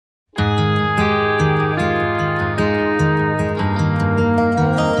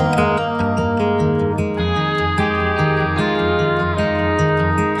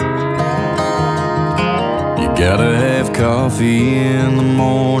coffee in the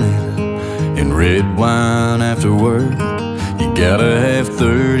morning and red wine after work. You gotta have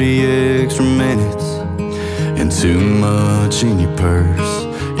 30 extra minutes and too much in your purse.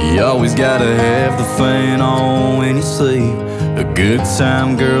 You always gotta have the fan on when you sleep. A good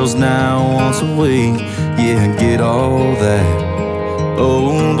time girl's now once a week. Yeah, get all that.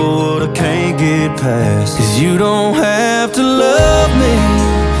 Oh, but I can't get past. 'Cause you don't have to love me,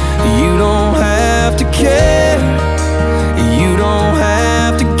 you don't have to care, you don't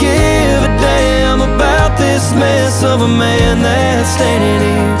have to give a damn about this mess of a man that's standing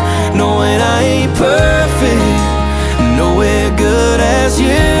here, knowing I ain't perfect, nowhere good as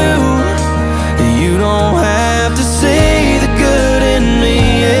you. You don't have to see the good in me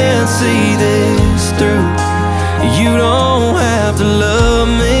and see this through. You don't have to love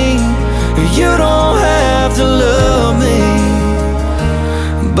me, you don't have to love me,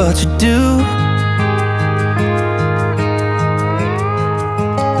 but you do.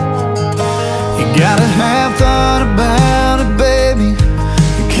 You gotta have thought about it, baby.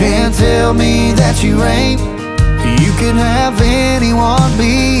 You can't tell me that you ain't. You could have anyone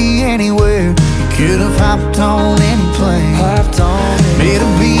be anywhere. You could have hopped on any plane, made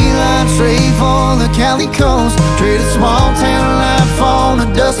a beeline straight for the Cali coast, traded small town life on a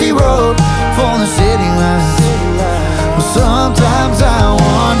dusty road for the city lights. Well, sometimes I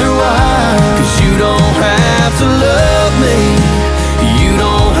wonder why. 'Cause you don't have to love me, you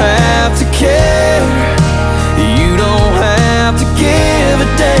don't have to care, you don't have to give a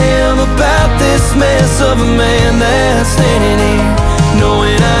damn about this mess of a man that's standing here,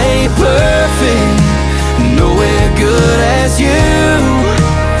 knowing I ain't perfect, nowhere good as you.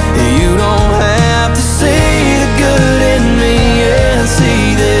 You don't have to see the good in me and see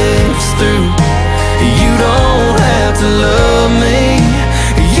this through. You don't have to love me,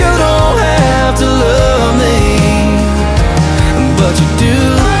 you don't have to love me, but you do.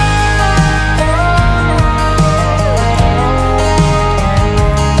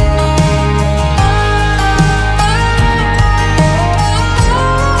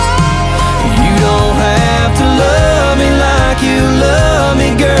 You love me,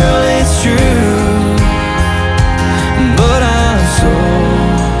 girl, it's true, but I'm so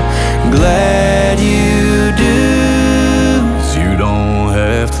glad you do. 'Cause you don't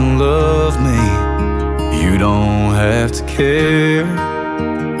have to love me, you don't have to care,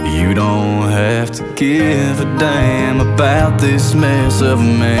 you don't have to give a damn about this mess of a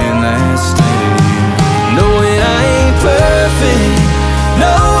man that's standing here, knowing I ain't perfect,